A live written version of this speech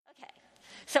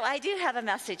So I do have a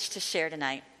message to share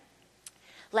tonight.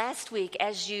 Last week,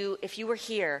 if you were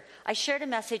here, I shared a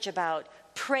message about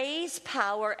praise,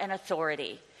 power, and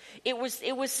authority. It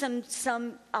was some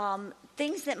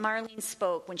things that Marlene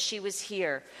spoke when she was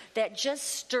here that just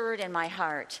stirred in my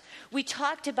heart. We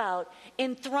talked about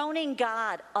enthroning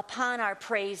God upon our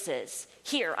praises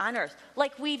here on earth,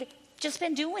 like we've just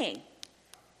been doing.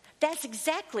 That's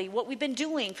exactly what we've been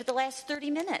doing for the last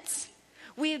 30 minutes.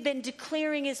 We have been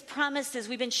declaring his promises.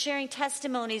 We've been sharing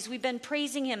testimonies. We've been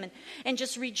praising him and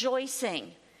just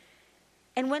rejoicing.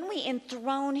 And when we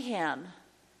enthrone him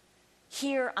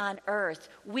here on earth,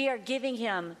 we are giving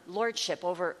him lordship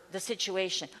over the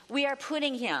situation. We are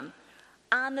putting him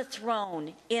on the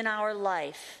throne in our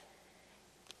life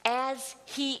as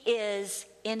he is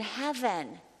in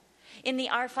heaven. In the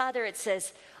Our Father, it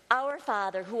says, "Our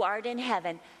Father who art in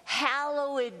heaven,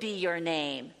 hallowed be your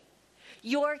name.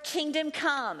 Your kingdom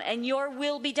come and your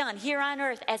will be done here on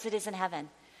earth as it is in heaven."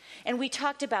 And we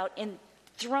talked about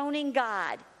enthroning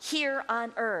God here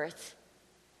on earth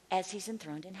as he's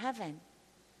enthroned in heaven.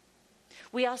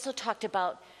 We also talked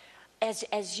about,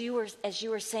 as you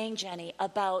were saying, Jenny,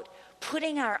 about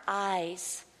putting our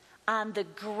eyes on the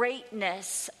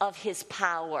greatness of his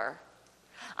power,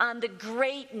 on the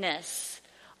greatness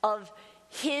of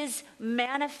his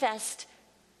manifest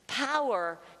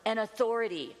power and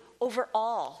authority over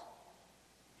all.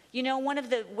 You know, one of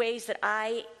the ways that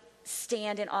I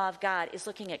stand in awe of God is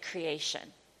looking at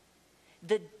creation.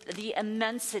 The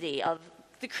immensity of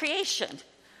the creation,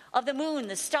 of the moon,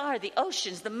 the star, the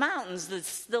oceans, the mountains,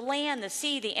 the land, the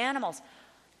sea, the animals.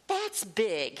 That's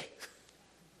big.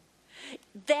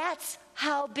 That's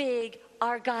how big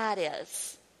our God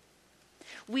is.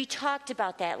 We talked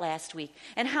about that last week,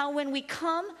 and how when we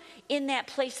come in that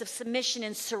place of submission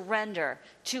and surrender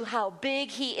to how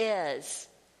big he is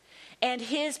and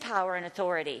his power and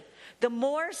authority, the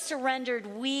more surrendered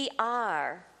we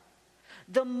are,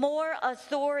 the more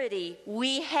authority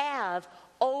we have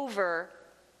over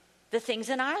the things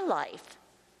in our life.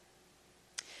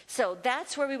 So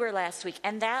that's where we were last week,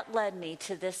 and that led me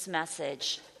to this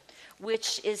message,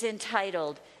 which is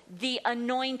entitled, "The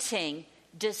Anointing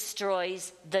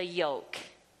Destroys the Yoke."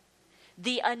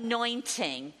 The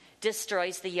anointing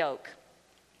destroys the yoke.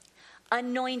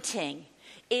 Anointing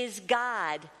is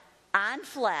God on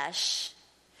flesh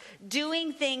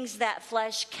doing things that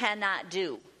flesh cannot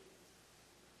do.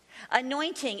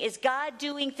 Anointing is God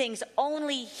doing things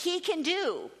only he can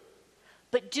do,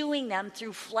 but doing them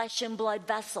through flesh and blood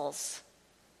vessels.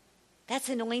 That's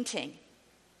anointing.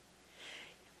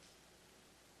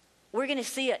 We're going to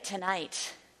see it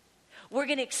tonight. We're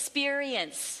going to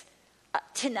experience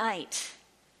tonight.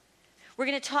 We're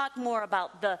going to talk more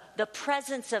about the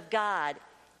presence of God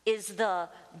is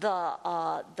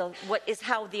what is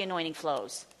how the anointing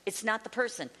flows. It's not the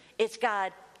person. It's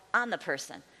God on the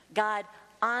person. God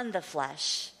on the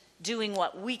flesh, doing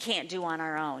what we can't do on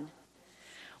our own.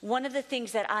 One of the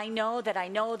things that I know,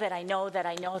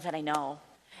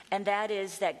 and that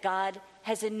is that God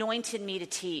has anointed me to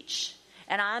teach.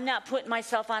 And I'm not putting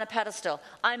myself on a pedestal.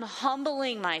 I'm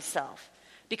humbling myself.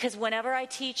 Because whenever I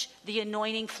teach, the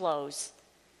anointing flows.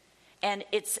 And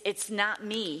it's not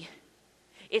me.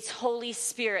 It's Holy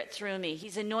Spirit through me.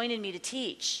 He's anointed me to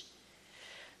teach.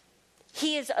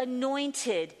 He has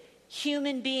anointed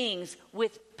human beings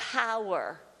with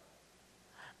power.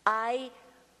 I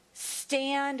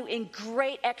stand in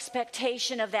great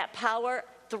expectation of that power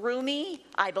through me.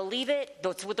 I believe it.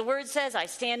 That's what the word says. I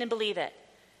stand and believe it.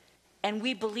 And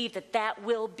we believe that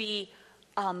will be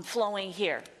flowing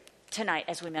here tonight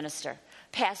as we minister.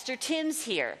 Pastor Tim's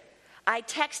here. I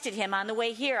texted him on the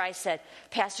way here. I said,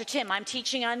 "Pastor Tim, I'm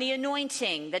teaching on the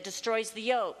anointing that destroys the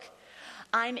yoke.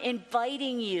 I'm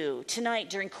inviting you tonight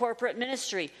during corporate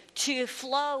ministry to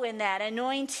flow in that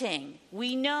anointing."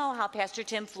 We know how Pastor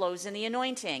Tim flows in the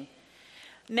anointing.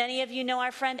 Many of you know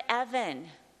our friend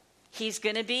Evan. He's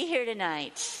going to be here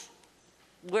tonight.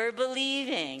 We're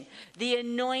believing the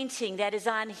anointing that is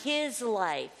on his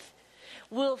life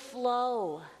will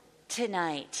flow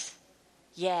tonight.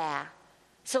 Yeah.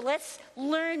 So let's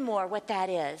learn more what that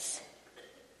is.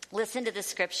 Listen to the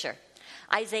scripture.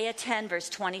 Isaiah 10, verse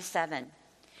 27.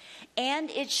 "And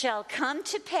it shall come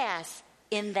to pass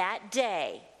in that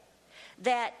day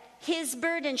that his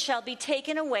burden shall be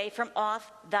taken away from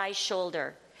off thy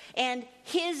shoulder, and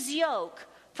his yoke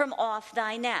from off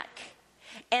thy neck.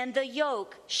 And the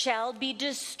yoke shall be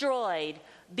destroyed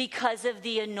because of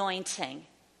the anointing."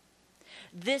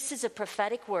 This is a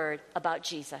prophetic word about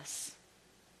Jesus.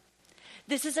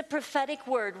 This is a prophetic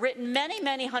word written many,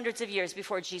 many hundreds of years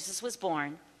before Jesus was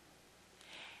born.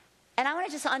 And I want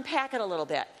to just unpack it a little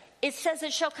bit. it says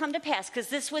it shall come to pass, because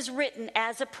this was written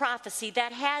as a prophecy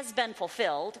that has been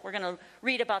fulfilled. We're going to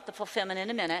read about the fulfillment in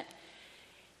a minute.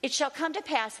 It shall come to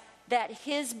pass that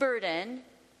his burden,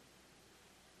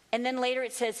 and then later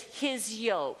it says his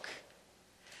yoke.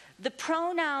 The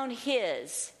pronoun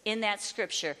his in that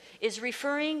scripture is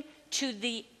referring to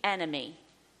the enemy.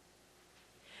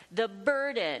 The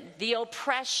burden, the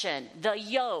oppression, the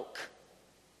yoke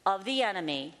of the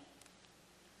enemy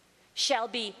shall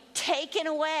be taken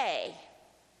away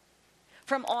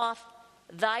from off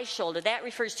thy shoulder. That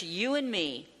refers to you and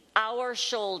me, our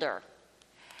shoulder,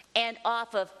 and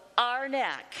off of our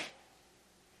neck.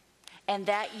 And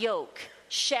that yoke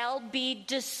shall be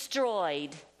destroyed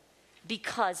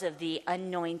because of the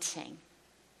anointing.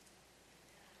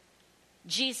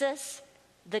 Jesus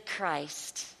the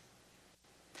Christ.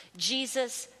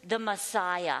 Jesus the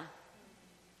Messiah.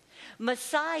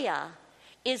 Messiah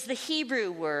is the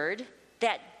Hebrew word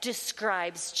that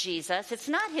describes Jesus. It's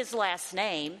not his last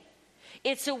name.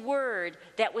 It's a word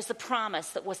that was the promise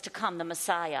that was to come, the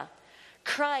Messiah.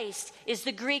 Christ is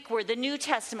the Greek word, the New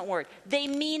Testament word. They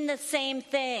mean the same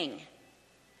thing.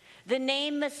 The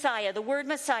name Messiah, the word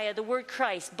Messiah, the word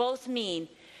Christ, both mean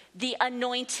the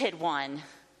anointed one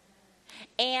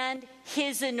and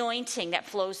his anointing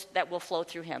that will flow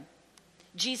through him.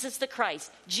 Jesus the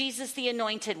Christ, Jesus the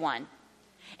anointed one,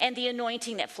 and the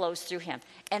anointing that flows through him.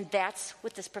 And that's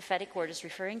what this prophetic word is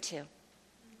referring to.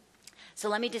 So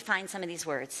let me define some of these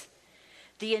words.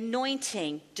 The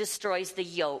anointing destroys the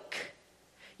yoke.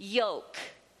 Yoke,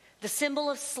 the symbol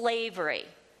of slavery,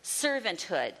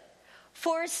 servanthood,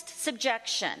 forced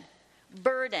subjection,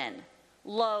 burden,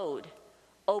 load,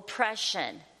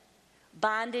 oppression,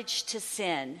 bondage to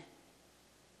sin.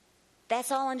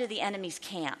 That's all under the enemy's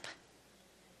camp.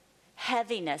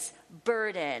 Heaviness,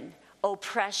 burden,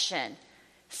 oppression.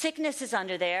 Sickness is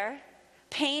under there.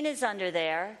 Pain is under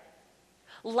there.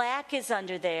 Lack is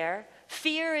under there.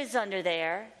 Fear is under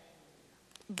there.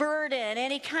 Burden,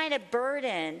 any kind of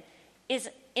burden is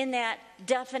in that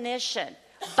definition.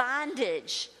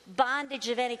 Bondage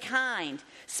of any kind,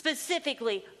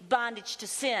 specifically bondage to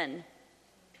sin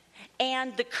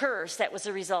and the curse that was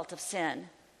a result of sin.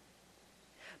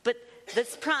 But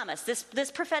this promise,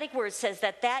 this prophetic word says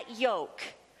that yoke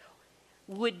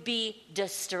would be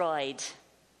destroyed.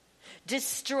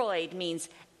 Destroyed means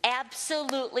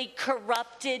absolutely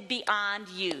corrupted beyond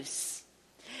use.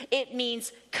 It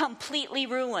means completely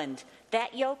ruined.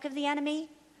 That yoke of the enemy,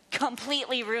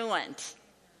 completely ruined.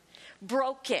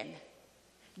 Broken,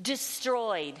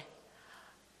 destroyed,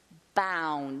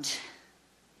 bound.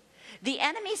 The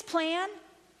enemy's plan,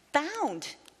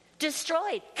 bound,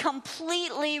 destroyed,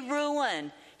 completely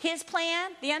ruined. His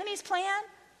plan, the enemy's plan,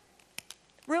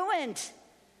 ruined.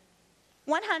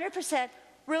 100%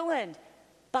 ruined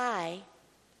by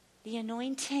the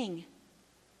anointing.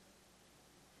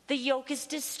 The yoke is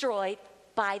destroyed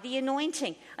by the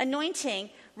anointing. Anointing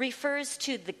refers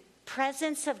to the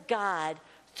presence of God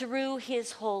through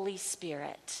his Holy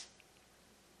Spirit.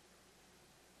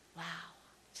 Wow.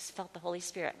 Just felt the Holy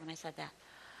Spirit when I said that.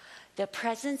 The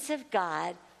presence of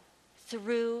God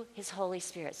through his Holy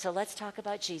Spirit. So let's talk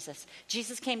about Jesus.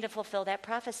 Jesus came to fulfill that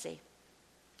prophecy.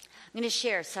 I'm going to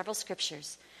share several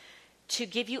scriptures to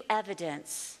give you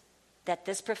evidence that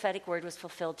this prophetic word was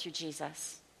fulfilled through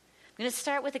Jesus. I'm going to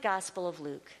start with the Gospel of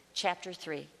Luke, chapter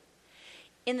 3.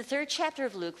 In the 3rd chapter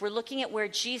of Luke, we're looking at where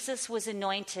Jesus was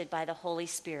anointed by the Holy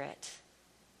Spirit.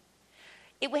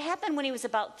 It would happen when he was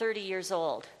about 30 years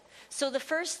old. So the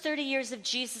first 30 years of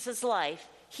Jesus' life,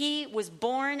 he was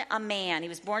born a man. He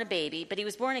was born a baby, but he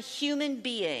was born a human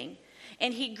being,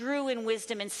 and he grew in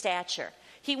wisdom and stature.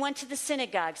 He went to the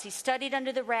synagogues. He studied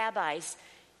under the rabbis.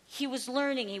 He was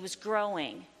learning. He was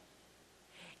growing.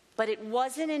 But it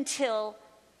wasn't until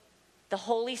the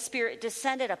Holy Spirit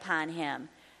descended upon him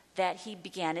that he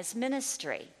began his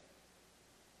ministry.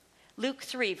 Luke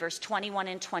 3, verse 21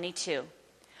 and 22.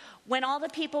 When all the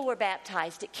people were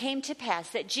baptized, it came to pass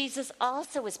that Jesus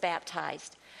also was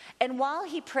baptized. And while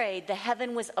he prayed, the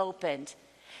heaven was opened,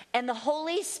 and the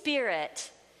Holy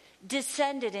Spirit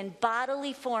descended in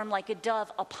bodily form like a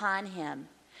dove upon him.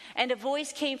 And a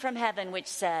voice came from heaven which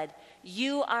said,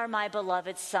 "You are my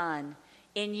beloved Son.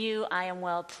 In you I am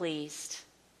well pleased."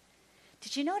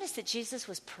 Did you notice that Jesus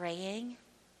was praying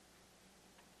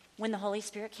when the Holy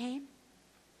Spirit came?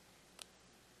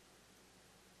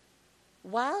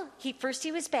 First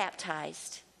he was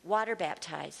baptized, water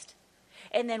baptized.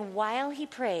 And then while he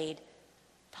prayed,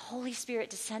 the Holy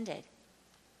Spirit descended.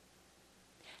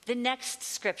 The next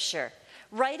scripture,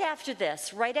 right after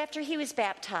this, right after he was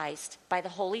baptized by the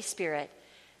Holy Spirit,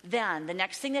 Then, the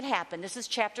next thing that happened, this is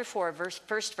chapter 4,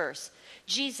 first verse.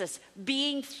 Jesus,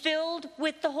 being filled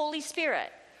with the Holy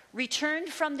Spirit, returned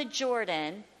from the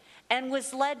Jordan and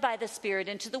was led by the Spirit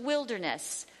into the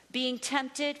wilderness, being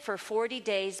tempted for 40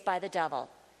 days by the devil.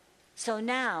 So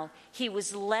now he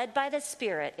was led by the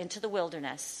Spirit into the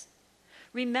wilderness.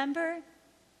 Remember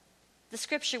the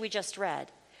scripture we just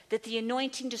read, that the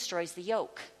anointing destroys the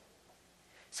yoke.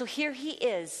 So here he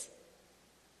is,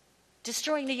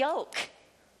 destroying the yoke.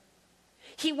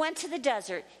 He went to the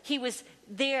desert. He was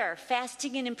there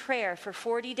fasting and in prayer for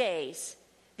 40 days.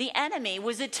 The enemy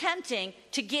was attempting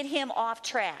to get him off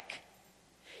track.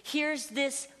 Here's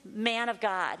this man of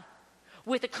God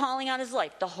with a calling on his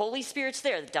life. The Holy Spirit's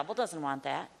there. The devil doesn't want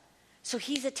that. So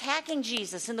he's attacking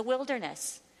Jesus in the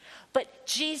wilderness. But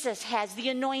Jesus has the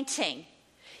anointing.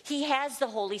 He has the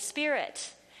Holy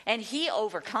Spirit. And he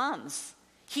overcomes.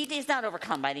 He is not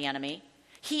overcome by the enemy.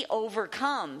 He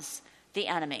overcomes the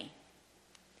enemy.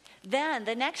 Then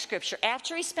the next scripture,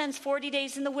 after he spends 40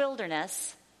 days in the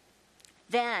wilderness,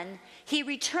 then he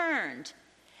returned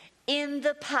in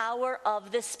the power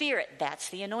of the Spirit, that's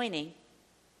the anointing,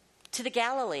 to the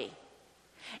Galilee.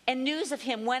 And news of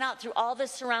him went out through all the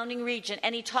surrounding region,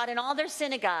 and he taught in all their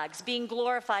synagogues, being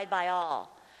glorified by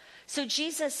all. So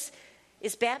Jesus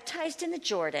is baptized in the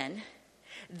Jordan.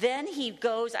 Then he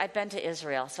goes, I've been to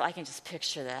Israel, so I can just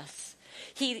picture this.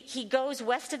 He goes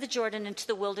west of the Jordan into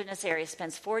the wilderness area,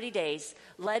 spends 40 days,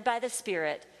 led by the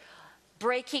Spirit,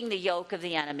 breaking the yoke of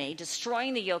the enemy,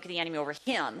 destroying the yoke of the enemy over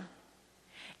him.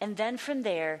 And then from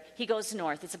there, he goes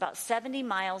north. It's about 70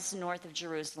 miles north of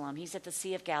Jerusalem. He's at the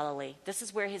Sea of Galilee. This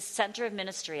is where his center of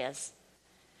ministry is,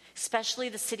 especially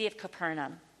the city of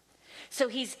Capernaum. So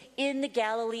he's in the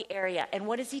Galilee area. And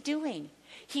what is he doing?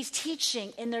 He's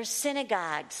teaching in their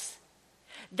synagogues.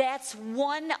 That's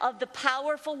one of the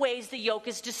powerful ways the yoke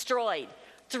is destroyed,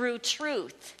 through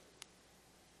truth.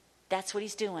 That's what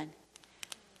he's doing.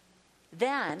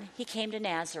 Then he came to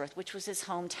Nazareth, which was his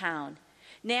hometown.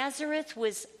 Nazareth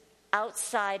was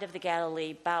outside of the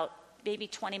Galilee, about maybe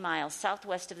 20 miles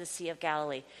southwest of the Sea of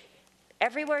Galilee.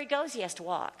 Everywhere he goes, he has to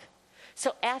walk.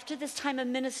 So after this time of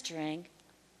ministering,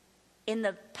 in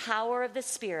the power of the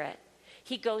Spirit,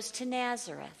 he goes to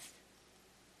Nazareth.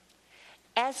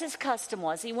 As his custom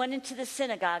was, he went into the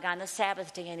synagogue on the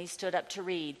Sabbath day and he stood up to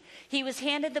read. He was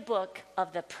handed the book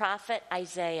of the prophet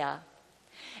Isaiah.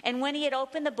 And when he had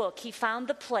opened the book, he found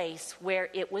the place where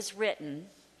it was written,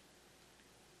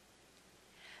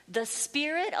 "The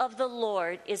Spirit of the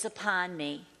Lord is upon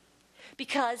me,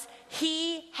 because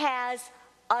he has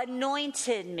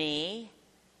anointed me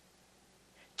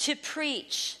to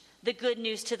preach the good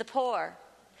news to the poor.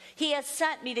 He has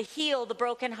sent me to heal the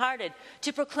brokenhearted,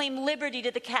 to proclaim liberty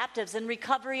to the captives and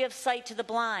recovery of sight to the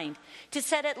blind, to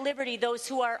set at liberty those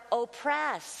who are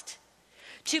oppressed,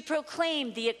 to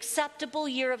proclaim the acceptable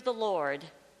year of the Lord."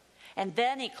 And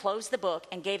then he closed the book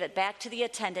and gave it back to the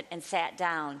attendant and sat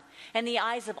down. And the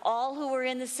eyes of all who were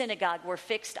in the synagogue were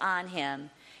fixed on him.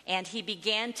 And he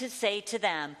began to say to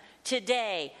them,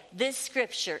 "Today this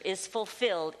scripture is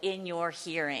fulfilled in your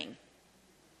hearing."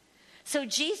 So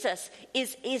Jesus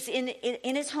is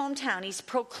in his hometown. He's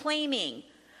proclaiming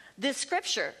this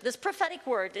scripture. This prophetic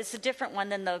word is a different one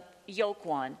than the yoke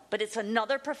one, but it's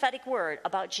another prophetic word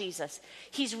about Jesus.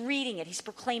 He's reading it. He's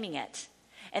proclaiming it.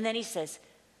 And then he says,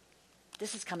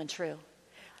 this is coming true.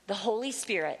 The Holy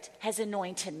Spirit has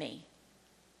anointed me.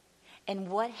 And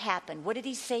what happened? What did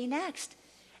he say next?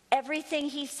 Everything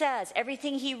he says,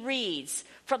 everything he reads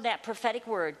from that prophetic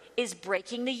word is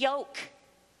breaking the yoke.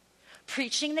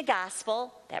 Preaching the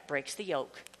gospel, that breaks the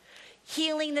yoke.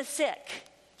 Healing the sick,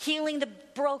 healing the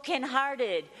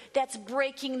brokenhearted, that's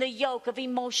breaking the yoke of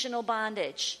emotional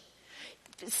bondage.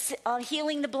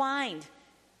 Healing the blind,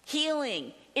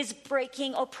 healing is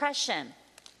breaking oppression.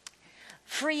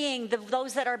 Freeing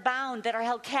those that are bound, that are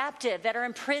held captive, that are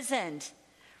imprisoned.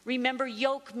 Remember,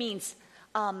 yoke means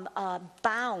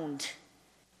bound.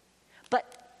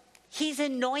 But he's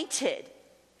anointed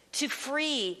to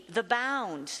free the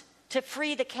bound, to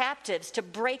free the captives, to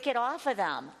break it off of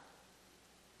them.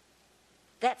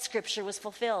 That scripture was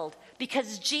fulfilled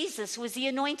because Jesus was the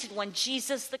anointed one,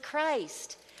 Jesus the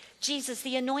Christ, Jesus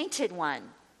the anointed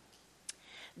one.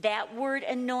 That word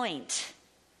anoint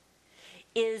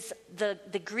is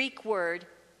the Greek word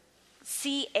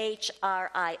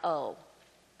chrio.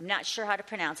 I'm not sure how to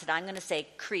pronounce it. I'm going to say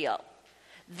chrio.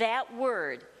 That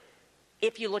word,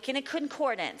 if you look in a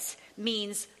concordance,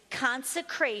 means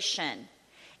consecration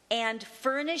and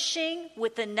furnishing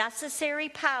with the necessary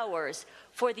powers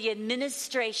for the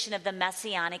administration of the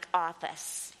messianic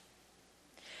office.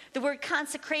 The word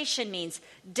consecration means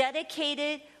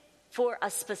dedicated for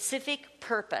a specific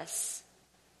purpose.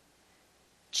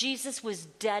 Jesus was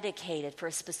dedicated for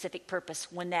a specific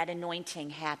purpose when that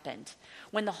anointing happened,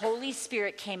 when the Holy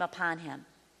Spirit came upon him.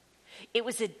 It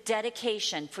was a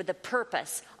dedication for the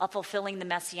purpose of fulfilling the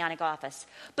messianic office.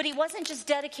 But he wasn't just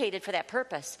dedicated for that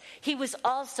purpose. He was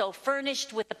also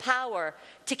furnished with the power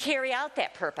to carry out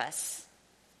that purpose.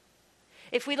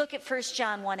 If we look at 1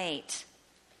 John 1:8,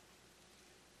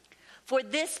 for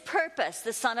this purpose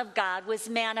the Son of God was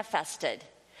manifested,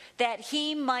 that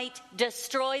he might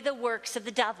destroy the works of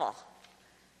the devil.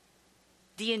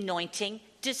 The anointing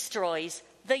destroys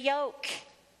the yoke.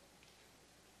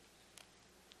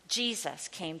 Jesus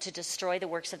came to destroy the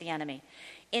works of the enemy.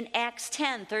 In Acts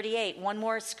 10:38, one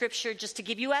more scripture just to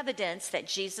give you evidence that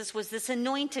Jesus was this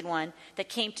anointed one that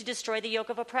came to destroy the yoke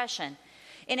of oppression.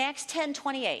 In Acts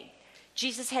 10:28,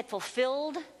 Jesus had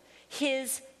fulfilled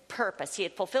his purpose. He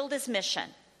had fulfilled his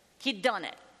mission. He'd done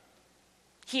it.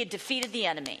 He had defeated the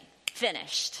enemy.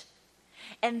 Finished.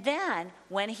 And then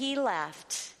when he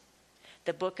left,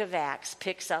 the book of Acts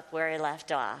picks up where he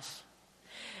left off.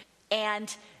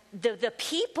 And the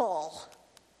people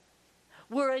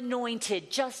were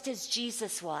anointed just as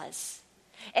Jesus was.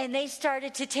 And they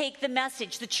started to take the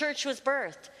message. The church was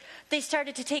birthed. They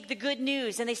started to take the good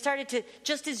news, and they started to,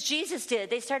 just as Jesus did,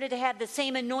 they started to have the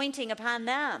same anointing upon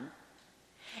them.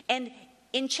 And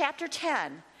in chapter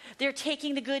 10, they're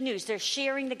taking the good news. They're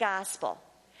sharing the gospel.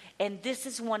 And this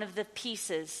is one of the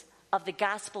pieces of the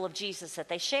gospel of Jesus that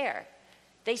they share.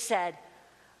 They said,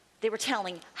 they were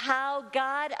telling how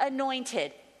God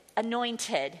anointed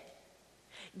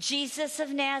Jesus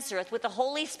of Nazareth with the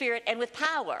Holy Spirit and with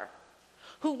power,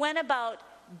 who went about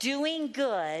doing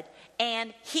good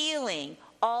and healing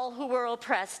all who were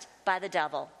oppressed by the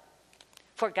devil,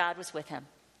 for God was with him.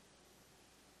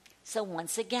 So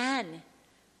once again,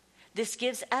 this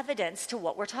gives evidence to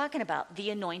what we're talking about. The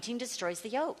anointing destroys the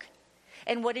yoke.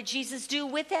 And what did Jesus do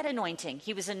with that anointing?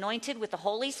 He was anointed with the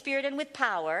Holy Spirit and with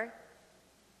power,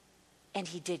 and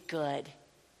he did good.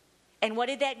 And what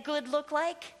did that good look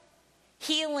like?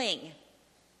 Healing.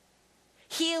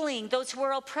 Healing those who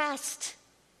were oppressed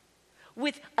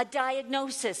with a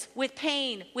diagnosis, with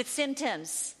pain, with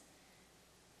symptoms.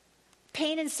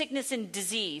 Pain and sickness and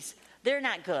disease, they're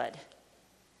not good.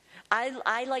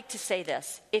 I like to say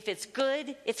this. If it's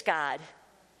good, it's God.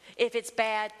 If it's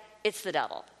bad, it's the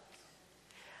devil.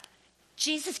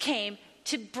 Jesus came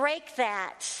to break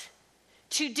that,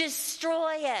 to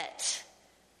destroy it.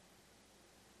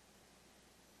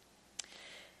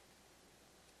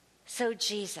 So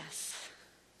Jesus,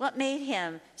 what made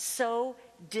him so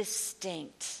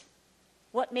distinct?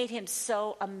 What made him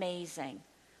so amazing?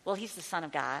 Well, he's the Son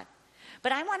of God.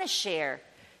 But I want to share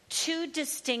two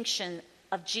distinctions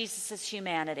of Jesus'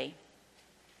 humanity.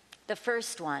 The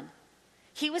first one,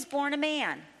 he was born a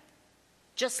man,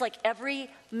 just like every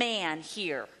man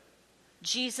here.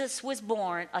 Jesus was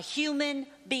born a human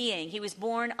being. He was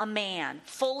born a man,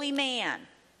 fully man.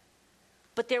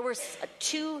 But there were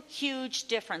two huge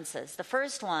differences. The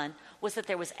first one was that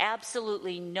there was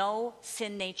absolutely no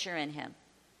sin nature in him.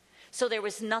 So there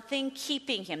was nothing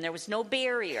keeping him. There was no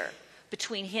barrier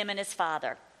between him and his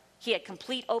Father. He had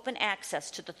complete open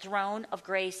access to the throne of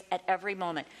grace at every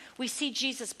moment. We see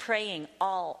Jesus praying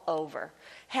all over,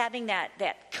 having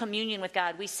that communion with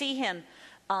God. We see him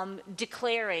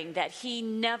declaring that he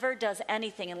never does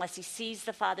anything unless he sees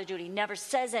the Father do it. He never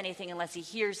says anything unless he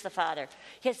hears the Father.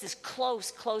 He has this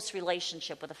close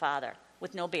relationship with the Father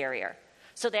with no barrier.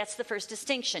 So that's the first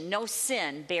distinction, no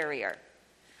sin barrier.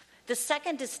 The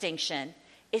second distinction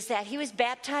is that he was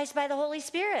baptized by the Holy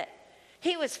Spirit.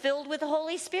 He was filled with the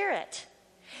Holy Spirit.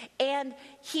 And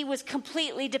he was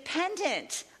completely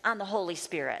dependent on the Holy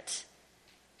Spirit.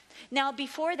 Now,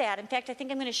 before that, in fact, I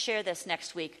think I'm going to share this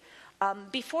next week.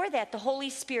 Before that, the Holy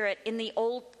Spirit in the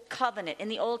Old Covenant, in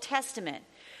the Old Testament,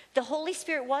 the Holy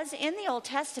Spirit was in the Old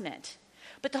Testament,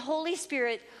 but the Holy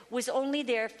Spirit was only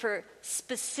there for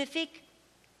specific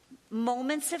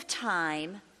moments of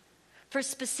time, for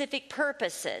specific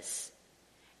purposes,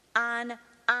 on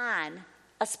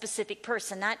a specific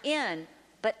person, not in,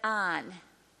 but on.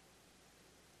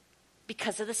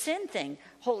 Because of the sin thing,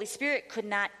 Holy Spirit could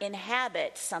not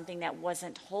inhabit something that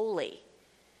wasn't holy.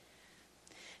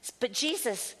 But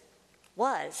Jesus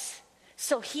was.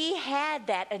 So he had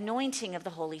that anointing of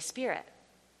the Holy Spirit.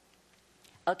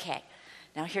 Okay,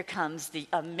 now here comes the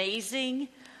amazing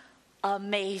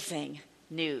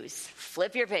news.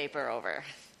 Flip your paper over.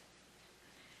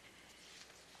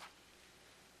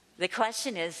 The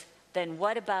question is, then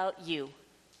what about you?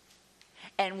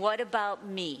 And what about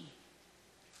me?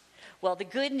 Well, the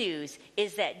good news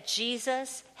is that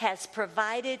Jesus has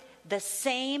provided the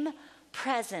same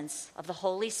presence of the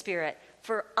Holy Spirit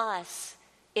for us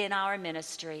in our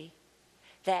ministry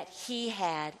that he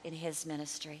had in his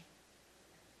ministry.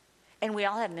 And we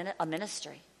all have a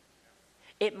ministry.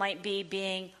 It might be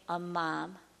being a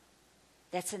mom.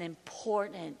 That's an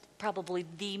important, probably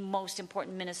the most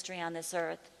important ministry on this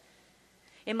earth.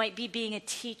 It might be being a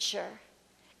teacher.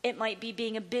 It might be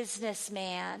being a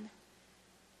businessman.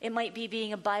 It might be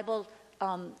being a Bible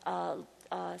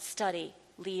study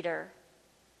leader.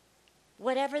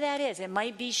 Whatever that is, it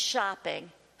might be shopping.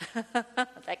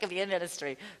 That could be a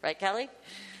ministry, right, Kelly?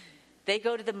 They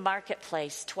go to the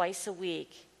marketplace twice a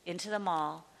week into the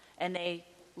mall, and they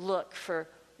look for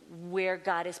where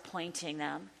God is pointing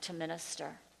them to minister.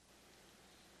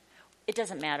 It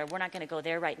doesn't matter. We're not going to go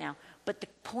there right now. But the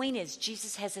point is,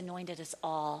 Jesus has anointed us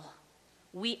all.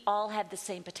 We all have the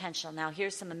same potential. Now,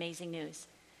 here's some amazing news.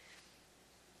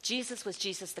 Jesus was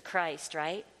Jesus the Christ,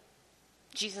 right?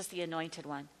 Jesus the anointed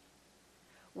one.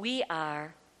 We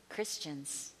are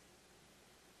Christians.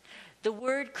 The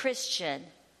word Christian,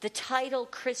 the title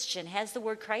Christian, has the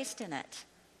word Christ in it.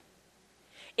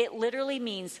 It literally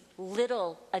means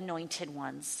little anointed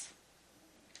ones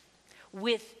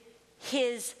with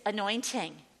his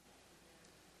anointing.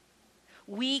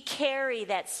 We carry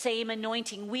that same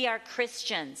anointing. We are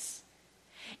Christians.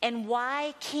 And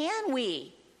why can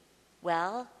we?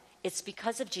 Well, it's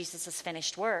because of Jesus'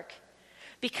 finished work.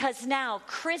 Because now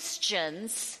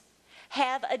Christians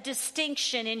have a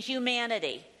distinction in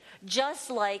humanity, just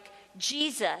like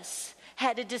Jesus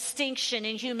had a distinction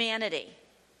in humanity.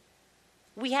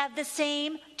 We have the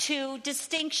same two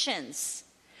distinctions.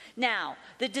 Now,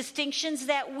 the distinctions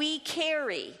that we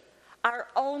carry are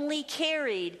only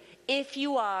carried if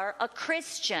you are a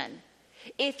Christian,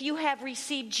 if you have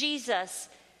received Jesus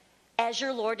as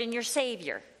your Lord and your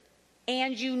Savior,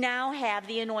 and you now have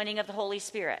the anointing of the Holy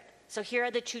Spirit. So here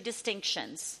are the two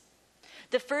distinctions.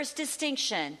 The first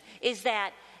distinction is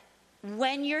that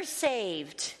when you're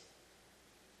saved,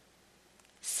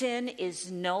 sin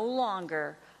is no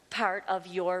longer part of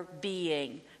your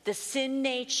being. The sin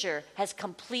nature has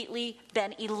completely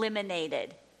been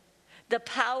eliminated. The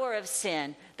power of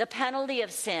sin, the penalty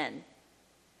of sin,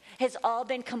 has all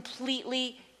been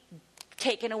completely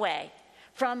taken away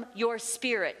from your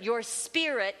spirit. Your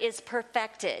spirit is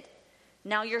perfected.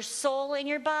 Now, your soul and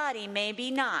your body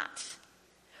maybe not,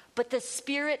 but the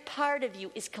spirit part of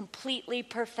you is completely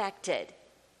perfected.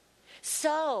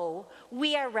 So,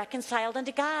 we are reconciled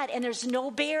unto God, and there's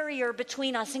no barrier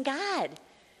between us and God.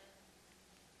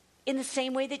 In the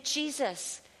same way that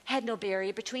Jesus had no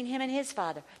barrier between him and his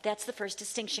Father. That's the first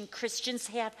distinction Christians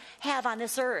have on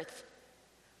this earth.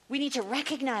 We need to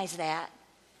recognize that.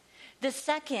 The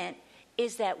second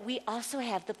is that we also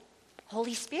have the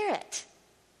Holy Spirit.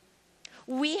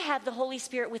 We have the Holy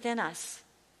Spirit within us.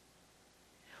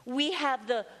 We have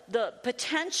the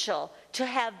potential to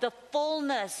have the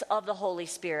fullness of the Holy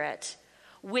Spirit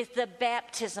with the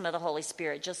baptism of the Holy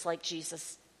Spirit, just like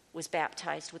Jesus was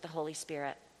baptized with the Holy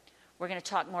Spirit. We're going to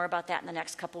talk more about that in the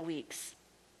next couple weeks.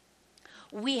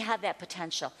 We have that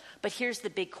potential. But here's the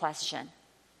big question.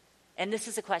 And this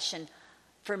is a question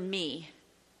for me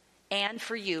and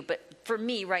for you. But for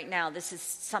me right now, this is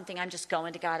something I'm just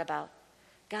going to God about.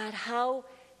 God, how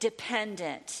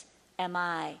dependent am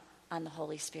I on the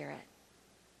Holy Spirit?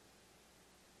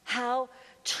 How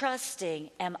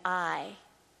trusting am I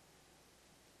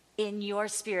in your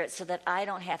Spirit so that I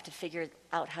don't have to figure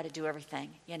out how to do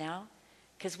everything, you know?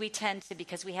 Because we tend to,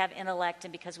 because we have intellect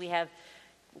and because we have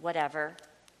whatever,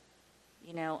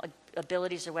 you know,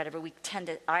 abilities or whatever, we tend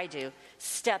to, I do,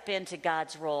 step into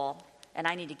God's role, and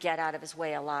I need to get out of his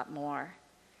way a lot more.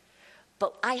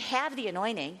 But I have the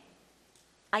anointing.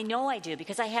 I know I do,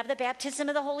 because I have the baptism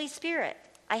of the Holy Spirit.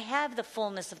 I have the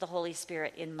fullness of the Holy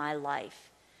Spirit in my life.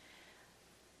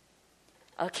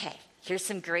 Okay, here's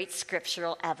some great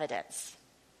scriptural evidence.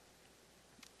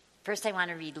 First, I want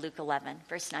to read Luke 11,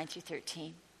 verse 9 through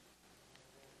 13.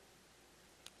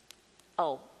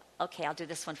 Oh, okay, I'll do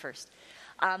this one first.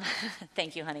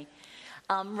 Thank you, honey.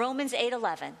 Romans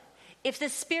 8:11. If the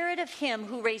spirit of him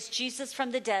who raised Jesus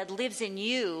from the dead lives in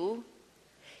you,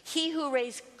 he who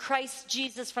raised Christ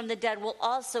Jesus from the dead will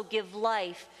also give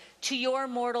life to your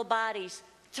mortal bodies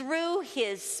through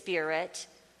his Spirit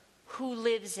who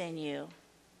lives in you.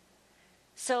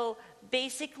 So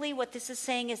basically what this is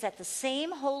saying is that the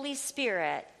same Holy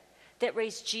Spirit that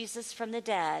raised Jesus from the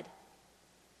dead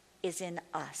is in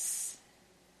us.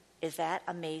 Is that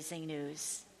amazing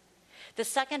news? The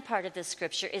second part of this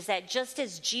scripture is that just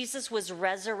as Jesus was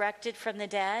resurrected from the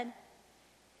dead,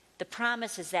 the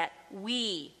promise is that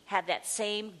we have that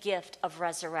same gift of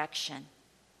resurrection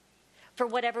for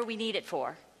whatever we need it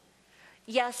for.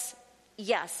 Yes,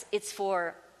 yes, it's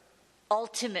for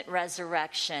ultimate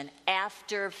resurrection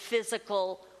after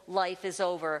physical life is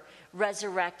over,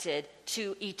 resurrected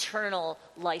to eternal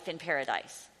life in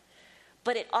paradise.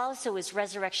 But it also is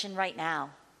resurrection right now.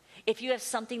 If you have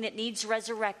something that needs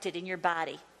resurrected in your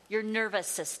body, your nervous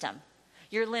system,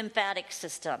 your lymphatic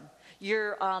system,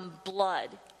 your blood,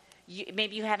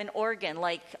 maybe you have an organ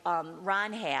like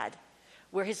Ron had,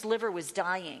 where his liver was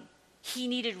dying. He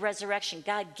needed resurrection.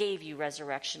 God gave you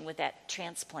resurrection with that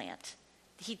transplant.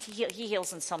 He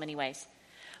heals in so many ways.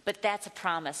 But that's a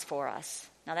promise for us.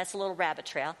 Now, that's a little rabbit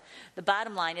trail. The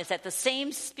bottom line is that the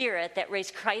same Spirit that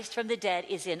raised Christ from the dead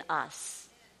is in us.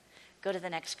 Go to the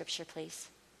next scripture, please.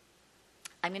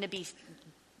 I'm going to be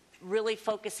really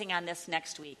focusing on this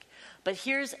next week. But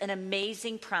here's an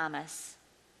amazing promise.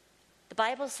 The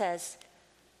Bible says,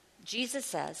 Jesus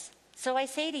says, so I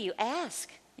say to you,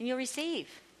 ask and you'll receive.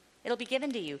 It'll be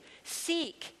given to you.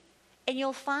 Seek and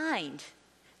you'll find.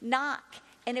 Knock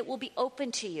and it will be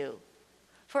open to you.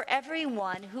 For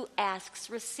everyone who asks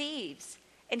receives,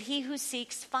 and he who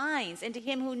seeks finds, and to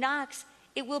him who knocks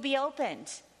it will be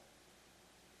opened.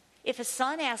 If a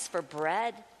son asks for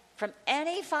bread from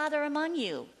any father among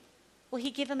you, will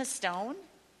he give him a stone?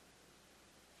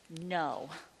 No.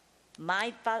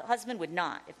 My husband would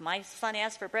not. If my son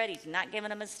asks for bread, he's not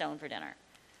giving him a stone for dinner.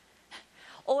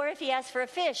 Or if he asks for a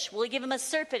fish, will he give him a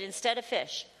serpent instead of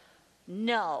fish?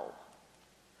 No.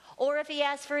 Or if he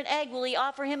asks for an egg, will he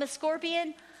offer him a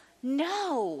scorpion?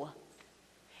 No.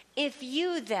 If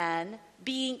you then,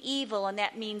 being evil, and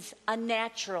that means a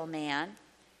natural man,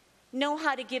 know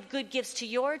how to give good gifts to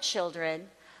your children,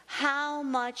 how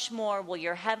much more will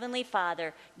your heavenly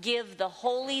Father give the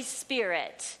Holy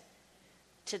Spirit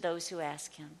to those who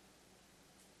ask him?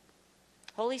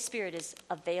 Holy Spirit is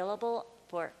available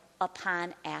for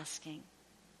upon asking.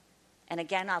 And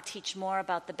again, I'll teach more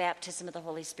about the baptism of the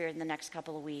Holy Spirit in the next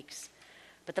couple of weeks.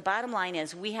 But the bottom line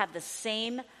is we have the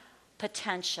same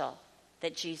potential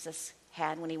that Jesus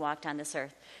had when he walked on this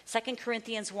earth. 2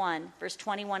 Corinthians 1, verse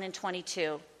 21 and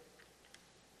 22.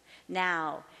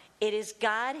 Now, it is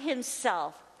God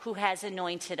himself who has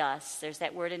anointed us. There's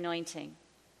that word anointing.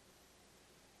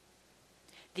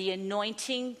 The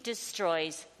anointing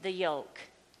destroys the yoke.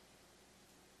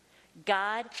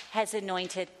 God has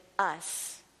anointed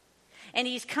us. And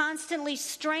he's constantly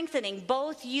strengthening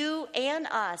both you and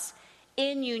us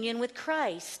in union with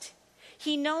Christ.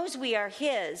 He knows we are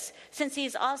his, since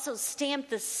he's also stamped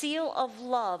the seal of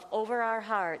love over our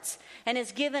hearts and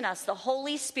has given us the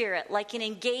Holy Spirit like an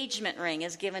engagement ring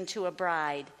is given to a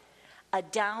bride, a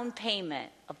down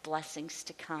payment of blessings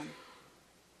to come.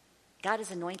 God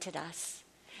has anointed us,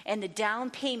 and the down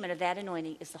payment of that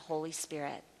anointing is the Holy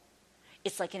Spirit.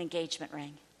 It's like an engagement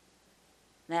ring.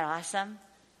 Isn't that awesome?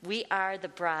 We are the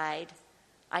bride.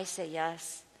 I say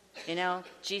yes. You know,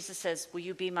 Jesus says, will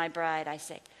you be my bride? I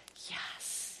say,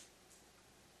 yes.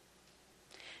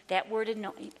 That word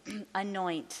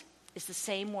anoint is the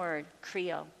same word,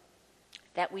 kreo,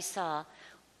 that we saw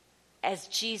as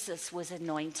Jesus was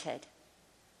anointed.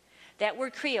 That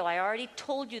word kreo, I already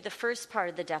told you the first part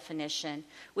of the definition,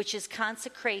 which is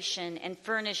consecration and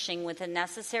furnishing with the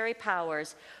necessary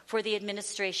powers for the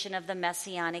administration of the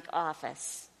messianic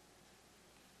office.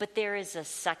 But there is a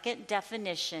second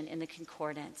definition in the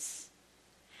concordance.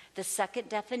 The second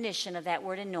definition of that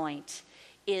word anoint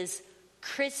is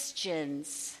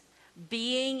Christians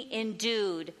being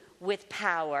endued with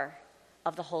power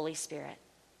of the Holy Spirit.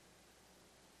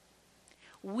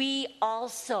 We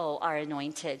also are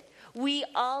anointed. We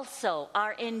also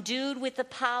are endued with the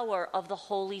power of the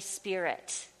Holy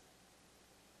Spirit.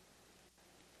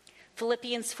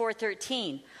 Philippians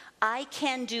 4:13. I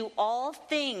can do all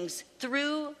things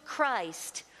through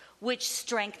Christ, which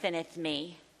strengtheneth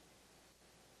me.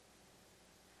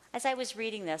 As I was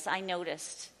reading this, I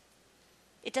noticed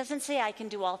it doesn't say I can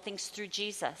do all things through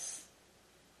Jesus.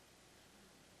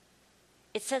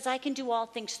 It says I can do all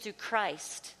things through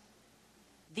Christ,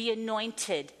 the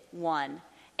anointed one,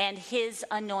 and his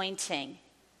anointing.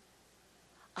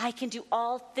 I can do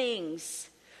all things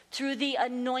through the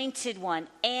anointed one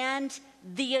and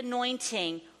the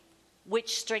anointing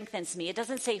which strengthens me. It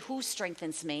doesn't say who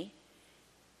strengthens me.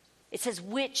 It says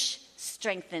which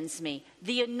strengthens me.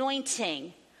 The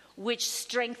anointing which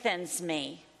strengthens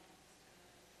me.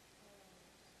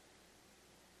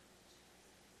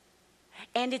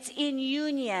 And it's in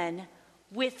union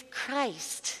with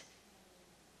Christ.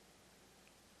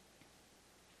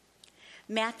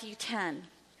 Matthew 10.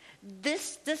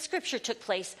 This scripture took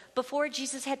place before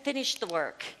Jesus had finished the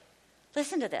work.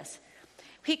 Listen to this.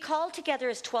 He called together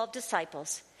his 12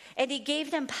 disciples, and he gave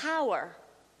them power.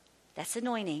 That's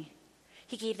anointing.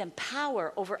 He gave them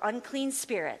power over unclean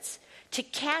spirits to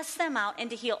cast them out and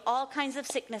to heal all kinds of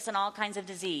sickness and all kinds of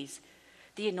disease.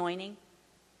 The anointing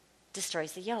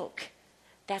destroys the yoke.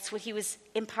 That's what he was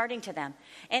imparting to them.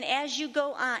 And as you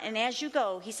go on, and as you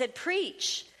go, he said,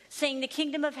 preach, saying the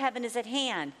kingdom of heaven is at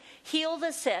hand. Heal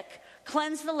the sick,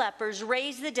 cleanse the lepers,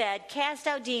 raise the dead, cast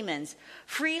out demons.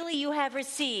 Freely you have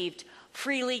received,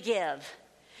 freely give.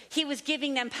 He was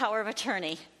giving them power of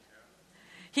attorney.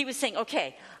 He was saying,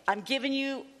 okay, I'm giving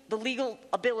you the legal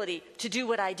ability to do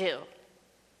what I do.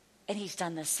 And he's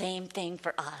done the same thing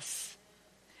for us.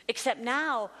 Except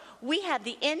now we have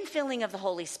the infilling of the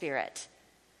Holy Spirit.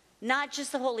 Not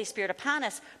just the Holy Spirit upon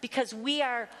us, because we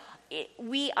are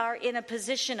in a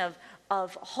position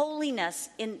of holiness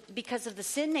because of the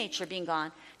sin nature being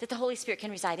gone, that the Holy Spirit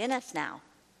can reside in us now.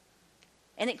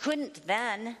 And it couldn't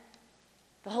then.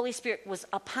 The Holy Spirit was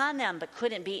upon them but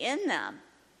couldn't be in them.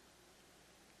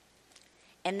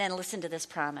 And then listen to this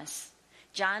promise.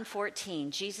 John 14,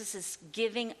 Jesus is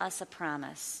giving us a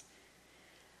promise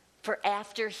for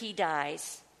after he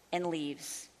dies and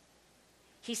leaves.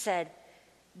 He said,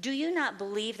 do you not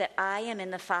believe that I am in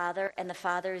the Father and the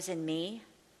Father is in me?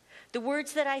 The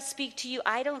words that I speak to you,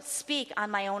 I don't speak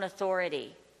on my own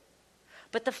authority.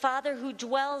 But the Father who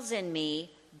dwells in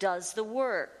me does the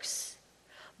works.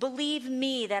 Believe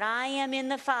me that I am in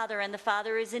the Father and the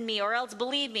Father is in me, or else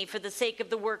believe me for the sake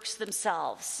of the works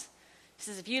themselves. He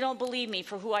says, if you don't believe me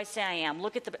for who I say I am,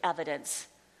 look at the evidence.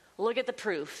 Look at the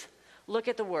proof. Look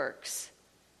at the works.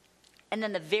 And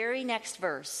then the very next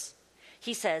verse,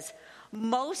 he says,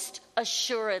 most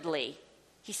assuredly,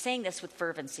 he's saying this with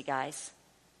fervency, guys.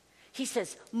 He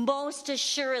says, most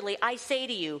assuredly, I say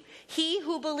to you, he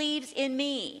who believes in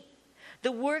me,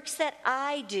 the works that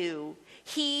I do,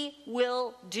 he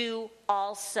will do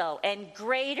also. And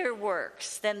greater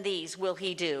works than these will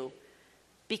he do,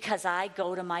 because I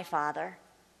go to my Father.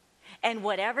 And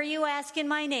whatever you ask in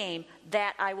my name,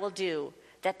 that I will do,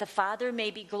 that the Father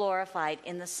may be glorified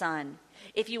in the Son.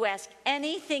 If you ask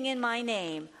anything in my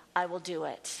name, I will do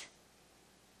it.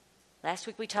 Last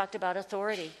week we talked about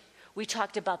authority. We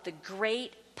talked about the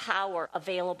great power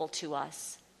available to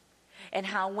us. And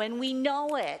how when we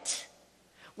know it,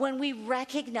 when we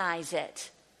recognize it,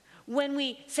 when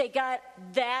we say, God,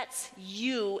 that's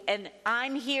you, and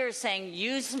I'm here saying,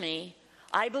 use me,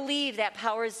 I believe that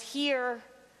power is here,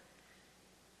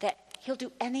 that he'll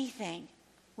do anything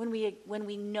when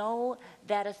we know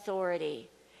that authority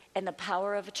and the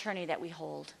power of attorney that we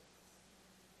hold.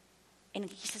 And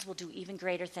he says we'll do even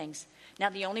greater things. Now,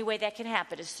 the only way that can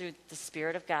happen is through the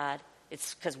Spirit of God.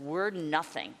 It's because we're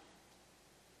nothing.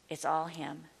 It's all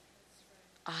him.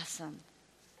 Awesome.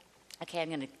 Okay, I'm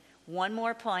going to, one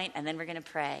more point, and then we're going to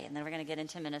pray, and then we're going to get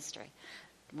into ministry.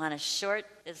 I want as short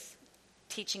as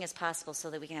teaching as possible so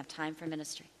that we can have time for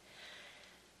ministry.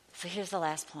 So here's the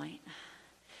last point.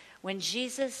 When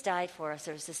Jesus died for us,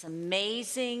 there was this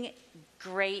amazing,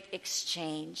 great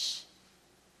exchange.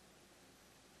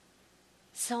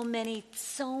 So many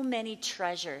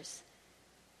treasures.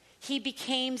 He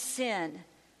became sin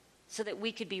so that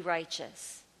we could be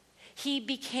righteous. He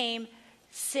became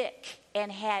sick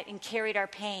and carried our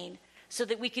pain so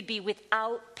that we could be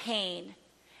without pain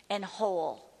and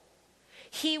whole.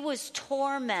 He was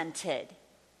tormented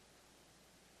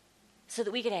so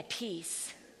that we could have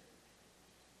peace.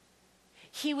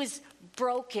 He was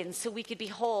broken so we could be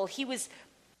whole. He was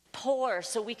poor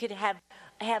so we could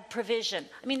have provision.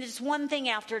 I mean, there's one thing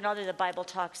after another the Bible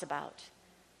talks about.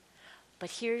 But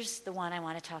here's the one I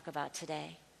want to talk about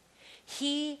today.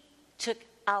 He took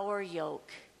our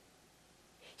yoke.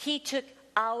 He took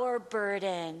our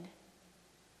burden.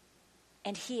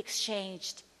 And he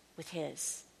exchanged with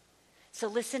his. So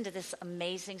listen to this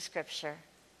amazing scripture.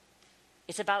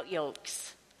 It's about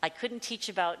yokes. I couldn't teach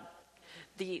about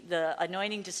the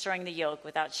anointing destroying the yoke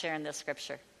without sharing this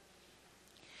scripture.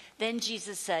 Then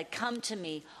Jesus said, come to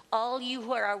me, all you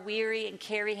who are weary and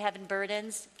carry heavy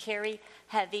burdens,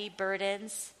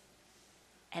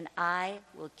 and I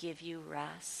will give you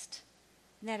rest.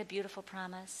 Isn't that a beautiful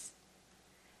promise?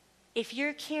 If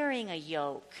you're carrying a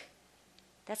yoke,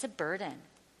 that's a burden.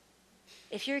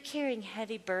 If you're carrying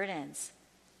heavy burdens,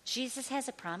 Jesus has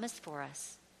a promise for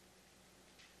us.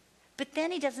 But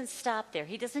then he doesn't stop there.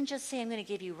 He doesn't just say, I'm going to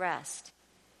give you rest.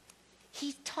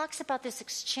 He talks about this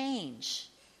exchange.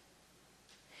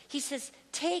 He says,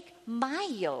 take my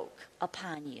yoke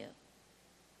upon you.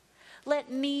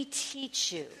 Let me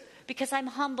teach you, because I'm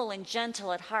humble and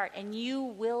gentle at heart, and you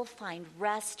will find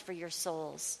rest for your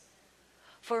souls.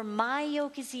 For my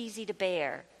yoke is easy to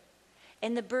bear,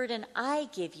 and the burden I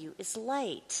give you is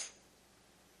light.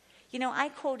 You know, I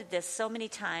quoted this so many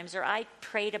times, or I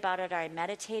prayed about it, or I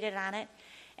meditated on it,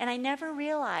 And I never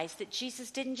realized that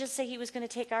Jesus didn't just say he was going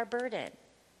to take our burden.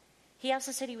 He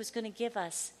also said he was going to give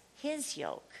us his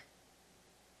yoke.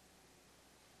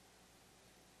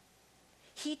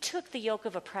 He took the yoke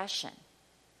of oppression.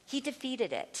 He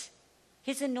defeated it.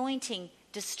 His anointing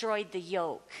destroyed the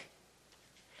yoke.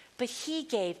 But he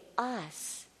gave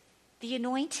us the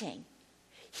anointing.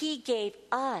 He gave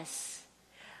us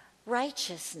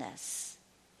righteousness.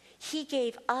 He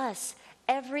gave us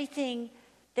everything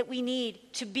that we need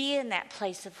to be in that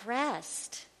place of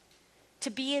rest, to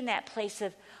be in that place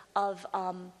of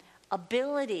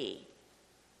ability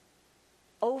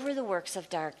over the works of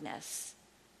darkness.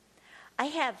 I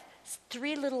have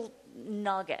 3 little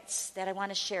nuggets that I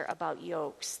want to share about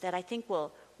yokes that I think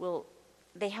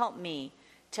they help me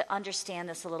to understand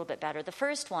this a little bit better. The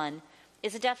first one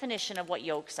is a definition of what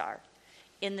yokes are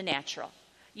in the natural.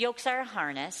 Yokes are a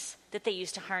harness that they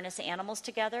use to harness animals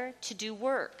together to do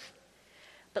work.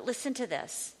 But listen to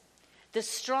this. The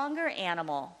stronger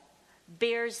animal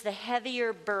bears the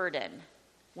heavier burden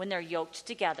when they're yoked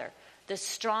together. The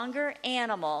stronger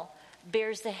animal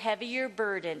bears the heavier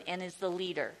burden and is the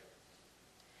leader.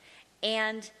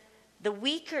 And the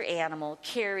weaker animal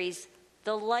carries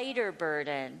the lighter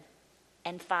burden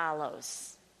and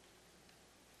follows.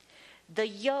 The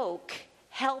yoke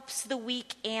helps the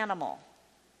weak animal,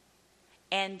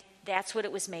 and that's what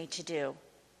it was made to do.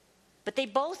 But they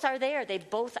both are there. They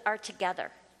both are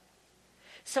together.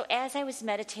 So as I was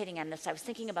meditating on this, I was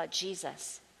thinking about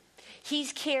Jesus.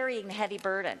 He's carrying the heavy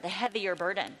burden, the heavier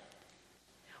burden.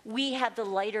 We have the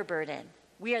lighter burden.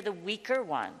 We are the weaker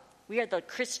one. We are the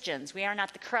Christians. We are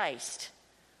not the Christ.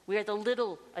 We are the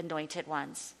little anointed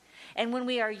ones. And when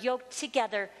we are yoked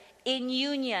together in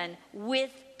union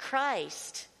with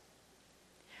Christ,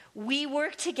 we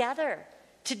work together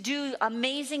to do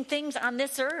amazing things on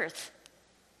this earth.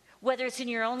 Whether it's in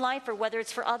your own life or whether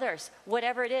it's for others,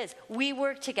 whatever it is, we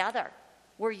work together.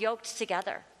 We're yoked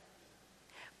together.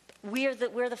 We're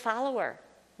the follower.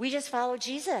 We just follow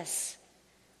Jesus.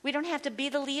 We don't have to be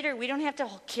the leader. We don't have to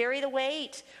carry the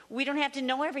weight. We don't have to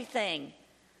know everything.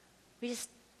 We just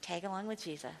tag along with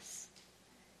Jesus.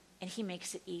 And he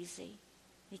makes it easy.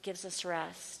 He gives us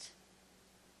rest.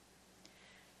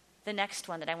 The next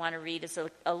one that I want to read is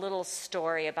a little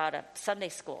story about a Sunday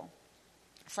school.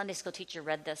 A Sunday school teacher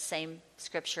read the same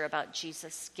scripture about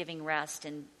Jesus giving rest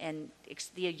and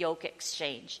the yoke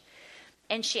exchange.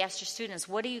 And she asked her students,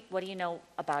 what do you know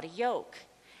about a yoke?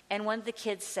 And one of the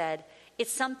kids said,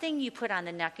 it's something you put on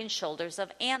the neck and shoulders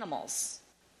of animals.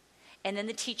 And then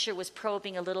the teacher was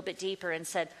probing a little bit deeper and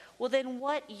said, well, then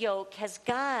what yoke has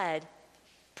God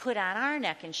put on our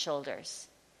neck and shoulders?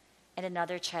 And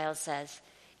another child says,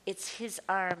 it's his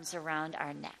arms around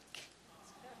our neck.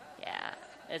 Yeah,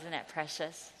 isn't that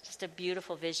precious? Just a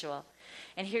beautiful visual.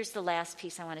 And here's the last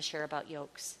piece I want to share about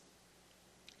yokes.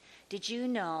 Did you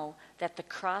know that the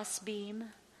crossbeam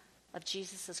of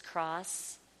Jesus'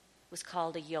 cross was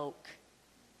called a yoke?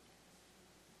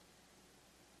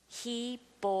 He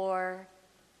bore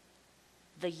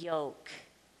the yoke.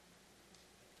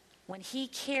 When he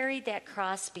carried that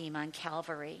crossbeam on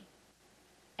Calvary,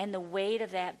 and the weight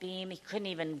of that beam, he couldn't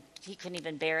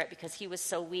even bear it because he was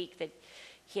so weak that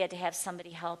he had to have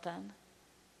somebody help him.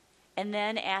 And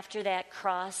then after that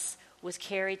cross was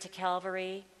carried to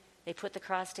Calvary, they put the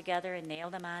cross together and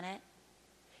nailed him on it.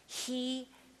 He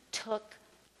took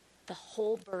the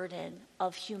whole burden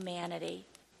of humanity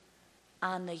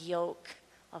on the yoke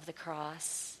of the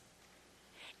cross.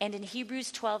 And in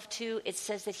Hebrews 12:2, it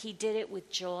says that he did it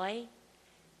with joy,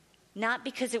 not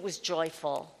because it was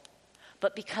joyful,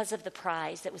 but because of the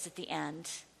prize that was at the end.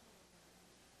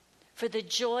 For the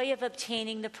joy of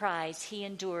obtaining the prize, he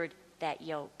endured that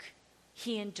yoke.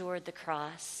 He endured the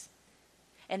cross.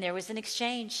 And there was an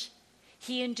exchange.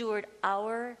 He endured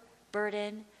our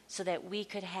burden so that we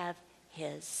could have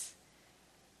his.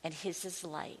 And his is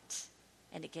light,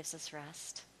 and it gives us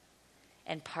rest.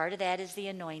 And part of that is the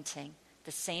anointing.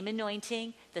 The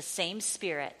same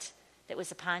Spirit that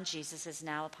was upon Jesus is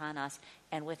now upon us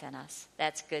and within us.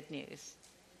 That's good news,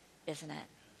 isn't it?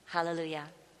 Hallelujah.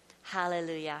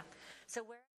 Hallelujah. So